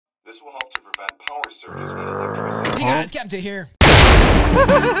This will help to prevent power surges when electricity... Hey guys, Captain here.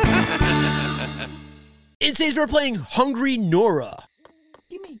 It says we're playing Hungry Nora.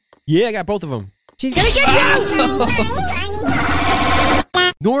 Gimme. Yeah, I got both of them. She's gonna get you!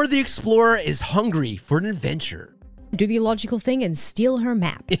 Nora the Explorer is hungry for an adventure. Do the illogical thing and steal her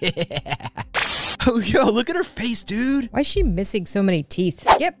map. Oh, yo, look at her face, dude. Why is she missing so many teeth?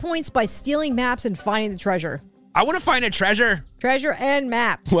 Get points by stealing maps and finding the treasure. I want to find a treasure. Treasure and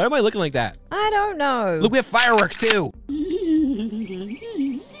maps. Why am I looking like that? I don't know. Look, we have fireworks, too.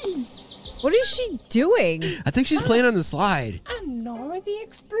 What is she doing? I think she's playing on the slide. I'm Nora the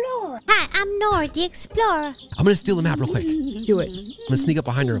Explorer. Hi, I'm Nora the Explorer. I'm going to steal the map real quick. Do it. I'm going to sneak up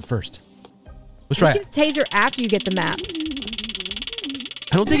behind her first. Let's try You it. can taser after you get the map.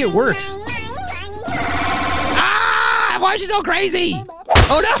 I don't think it works. Ah! Why is she so crazy?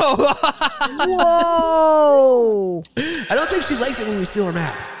 Oh, no! Whoa! I don't think she likes it when we steal her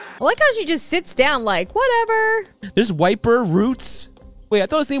map. I like how she just sits down like, whatever. There's Wiper, Roots. Wait, I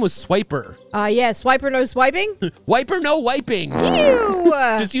thought his name was Swiper. Yeah, swiper no swiping? Wiper, no wiping. Ew!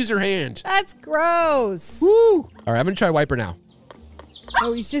 Just use your hand. That's gross. Woo! All right, I'm going to try Wiper now.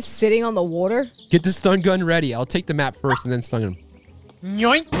 Oh, he's just sitting on the water? Get the stun gun ready. I'll take the map first and then stun him.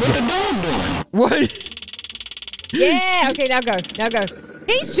 Yoink. What? Yeah, okay, now go. Now go.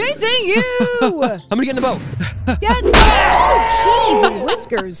 He's chasing you! I'm going to get in the boat. Yes! Oh, jeez, and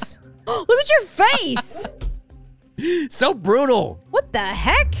whiskers. Look at your face! So brutal. What the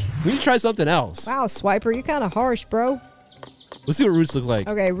heck? We need to try something else. Wow, Swiper, you're kind of harsh, bro. Let's see what Roots looks like.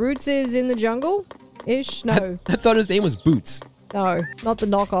 Okay, Roots is in the jungle-ish? No. I thought his name was Boots. No, not the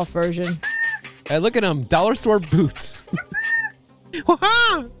knockoff version. Hey, look at him. Dollar store Boots.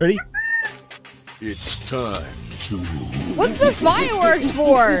 Ready? It's time to... What's the fireworks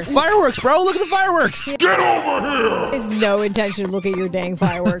for? Fireworks, bro. Look at the fireworks. Get over here! There's no intention to look at your dang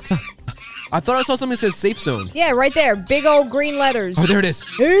fireworks. I thought I saw something that says safe zone. Yeah, right there. Big old green letters. Oh, there it is.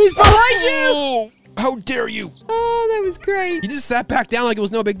 He's behind you! Oh, how dare you? Oh, that was great. He just sat back down like it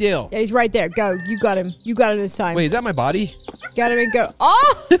was no big deal. Yeah, he's right there. Go. You got him. You got him this time. Wait, is that my body? Got him and go.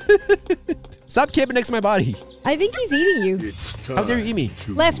 Oh! Stop camping next to my body. I think he's eating you. It's time How dare you eat me?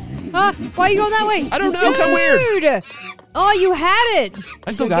 Left. Huh? Why are you going that way? I don't know, 'cause I'm weird. Dude! Oh, you had it.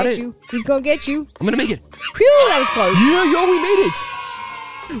 I still got it. He's gonna get you. I'm gonna make it. Phew, that was close. Yeah, yo, we made it.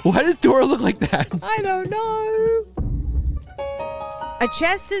 Why does Dora look like that? I don't know. A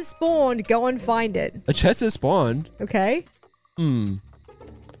chest has spawned. Go and find it. A chest has spawned. Okay.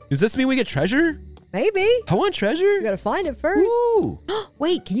 Does this mean we get treasure? Maybe. I want treasure. You gotta find it first. Ooh.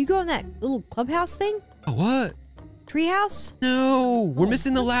 Wait, can you go on that little clubhouse thing? Oh, what? Treehouse? No, we're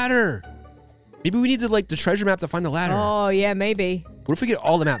missing the ladder. Maybe we need to like the treasure map to find the ladder. Oh, yeah, maybe. What if we get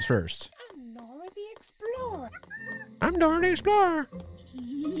all the maps first? I'm Nora the Explorer. I'm Dora the Explorer.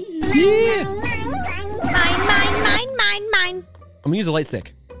 Mine. I'm gonna use a light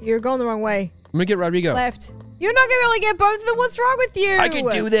stick. You're going the wrong way. I'm gonna get Rodrigo. Left. You're not gonna be able to get both of them. What's wrong with you? I can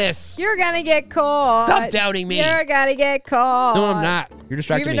do this. You're gonna get caught. Stop doubting me. You're gonna get caught. No, I'm not. You're Do you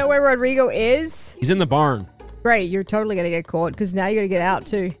distracting even me. know where Rodrigo is? He's in the barn. Great, you're totally gonna get caught because now you're gonna get out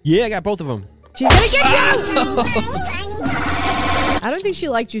too. Yeah, I got both of them. She's gonna get you! I don't think she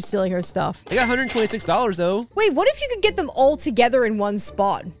liked you stealing her stuff. I got $126 though. Wait, what if you could get them all together in one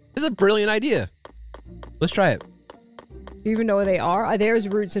spot? This is a brilliant idea. Let's try it. Do you even know where they are? There's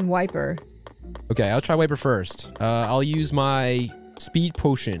Roots and Wiper. Okay, I'll try Wiper first. I'll use my speed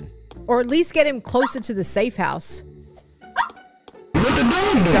potion. Or at least get him closer to the safe house.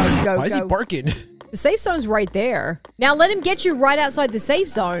 Go. Why is he barking? The safe zone's right there. Now let him get you right outside the safe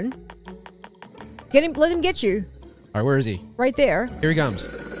zone. Let him get you. All right, where is he? Right there. Here he comes.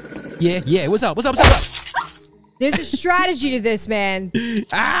 Yeah. What's up? There's a strategy to this, man.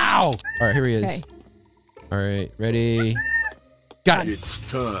 Ow! All right, here he is. Okay. All right, ready. Got it.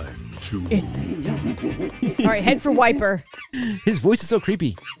 It's time to... All right, head for Wiper. His voice is so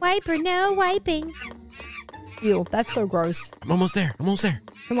creepy. Wiper, no wiping. Ew, that's so gross. I'm almost there.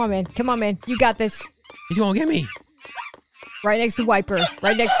 Come on, man. Come on, man. You got this. He's gonna get me. Right next to Wiper.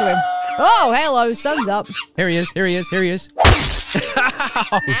 Right next to him. Oh, hello. Sun's up. Here he is.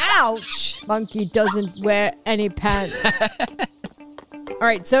 Ouch. Monkey doesn't wear any pants. All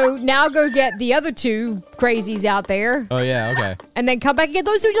right, so now go get the other two crazies out there. Oh, yeah, okay. And then come back and get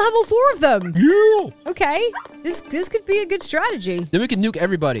those two to level 4 of them. Yeah. Okay. This could be a good strategy. Then we can nuke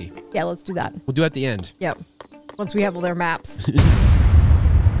everybody. Yeah, let's do that. We'll do it at the end. Yep. Once we have all their maps.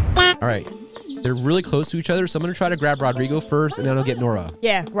 All right. They're really close to each other, so I'm going to try to grab Rodrigo first, and then I'll get Nora.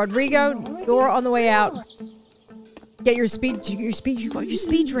 Yeah, Rodrigo, Dora on the way out. Get your speed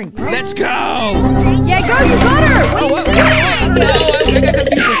drink, bro. Let's go! Yeah, go, you got her! What are you doing? I don't know. I got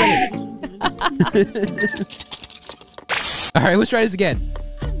confused for a second. All right, let's try this again.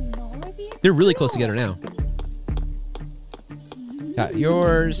 Nora the They're really close together now. Got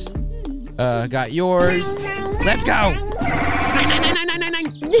yours. Got yours. Let's go.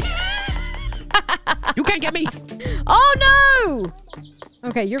 9. You can't get me. Oh no!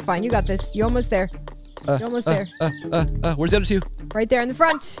 Okay, you're fine. You got this. You're almost there. You're almost there. Where's the other two? Right there in the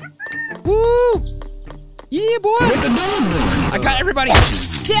front. Woo! Yeah, boy! I got everybody!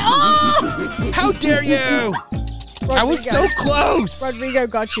 Oh! How dare you! I was so close! Rodrigo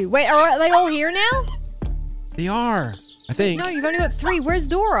got you. Wait, are they all here now? They are, I think. No, you've only got 3. Where's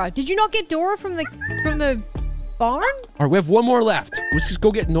Dora? Did you not get Dora from the barn? All right, we have one more left. Let's just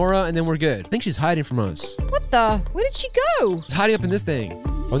go get Nora and then we're good. I think she's hiding from us. What the? Where did she go? She's hiding up in this thing.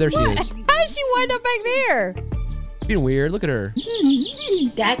 Oh, there she is. How did she wind up back there? Being weird. Look at her.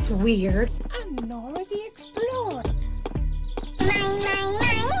 That's weird. I'm Nora the Explorer.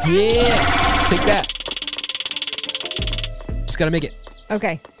 Yeah! Take that. Just gotta make it.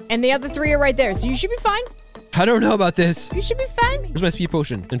 Okay, and the other 3 are right there, so you should be fine. I don't know about this. You should be fine. Where's my speed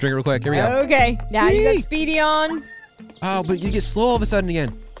potion? And drink it real quick. Here we go. Okay, now you Whee! got Speedy on. Oh, but you get slow all of a sudden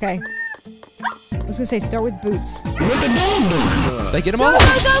again. Okay. I was gonna say start with boots. Did I get them all? Go,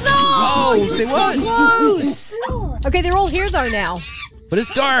 go, go! Oh, say what? Close. Okay, they're all here though now. But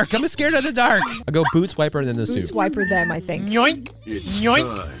it's dark. I'm scared of the dark. I'll go boots, wiper, and then those Boots, two. wiper them, I think. Yoink. It's Yoink.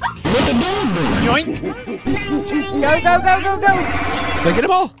 time. Yoink. Go, go, go, go, go! Did I get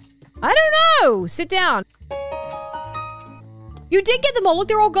them all? I don't know. Sit down. You did get them all. Look,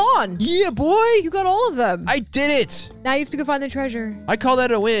 they're all gone. Yeah, boy. You got all of them. I did it. Now you have to go find the treasure. I call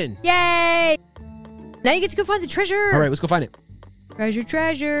that a win. Yay! Now you get to go find the treasure. All right, let's go find it. Treasure,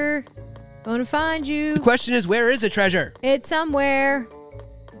 treasure. Gonna find you. The question is, where is the treasure? It's somewhere.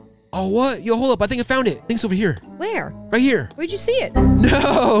 Oh, what? Yo, hold up. I think I found it. I think it's over here. Where? Right here. Where'd you see it?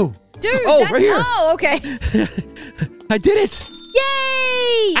 No. Dude, Oh, that's, right here. Oh, okay. I did it.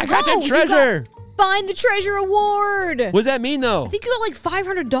 Yay! I got Oh, the you treasure. got Find the treasure award. What does that mean, though? I think you got like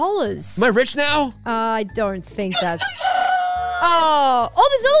 $500. Am I rich now? I don't think that's... Oh,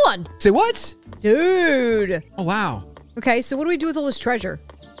 there's another one. Say what? Dude. Oh, wow. Okay, so what do we do with all this treasure?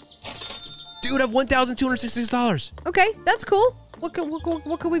 Dude, I have $1,266. Okay, that's cool. What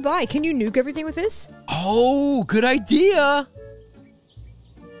can we buy? Can you nuke everything with this? Oh, good idea.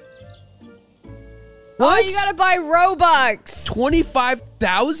 What? Oh, you gotta buy Robux.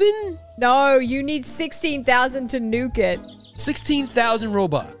 25,000? No, you need 16,000 to nuke it. 16,000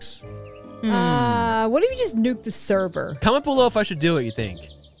 Robux. What if you just nuke the server? Comment below if I should do it, you think.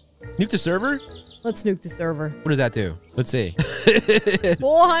 Nuke the server? Let's nuke the server. What does that do? Let's see.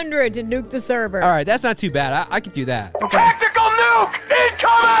 400 to nuke the server. All right, that's not too bad. I could do that. Tactical nuke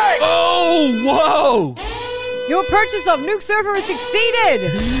incoming! Oh, whoa! Your purchase of nuke server has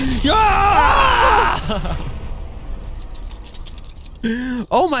succeeded. Ah!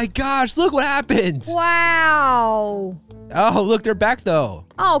 Oh my gosh, look what happened. Wow. Oh, look, they're back though.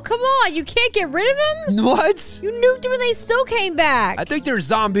 Oh, come on. You can't get rid of them? What? You nuked them and they still came back. I think they're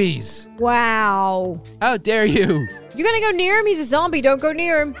zombies. Wow. How dare you? You're gonna go near him? He's a zombie. Don't go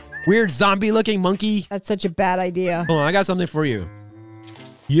near him. Weird zombie looking monkey. That's such a bad idea. Hold on, I got something for you.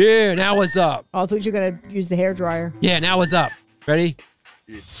 Yeah, now what's up? Oh, I thought you were gonna use the hairdryer. Yeah, now what's up? Ready?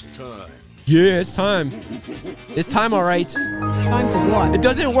 It's time. Yeah, it's time. It's time, all right. Time to what? It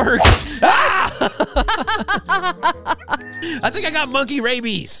doesn't work. Ah! I think I got monkey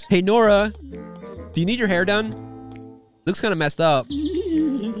rabies. Hey, Nora, do you need your hair done? Looks kind of messed up.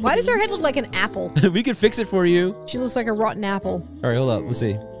 Why does her head look like an apple? We could fix it for you. She looks like a rotten apple. All right, hold up. Let's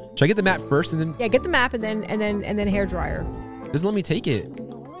see. Should I get the mat first and then? Yeah, get the map and then hairdryer. Doesn't let me take it.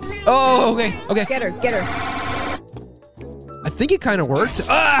 Oh, okay, okay. Get her. I think it kind of worked.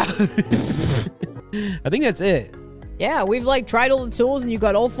 Ah! I think that's it. Yeah, we've like tried all the tools and you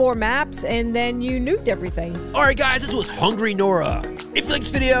got all 4 maps and then you nuked everything. All right, guys, this was Hungry Nora. If you like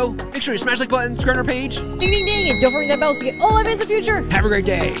this video, make sure you smash the like button, subscribe to our page. Ding, ding, ding, and don't forget that bell so you get all of it in the future. Have a great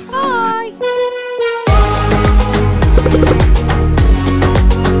day. Bye.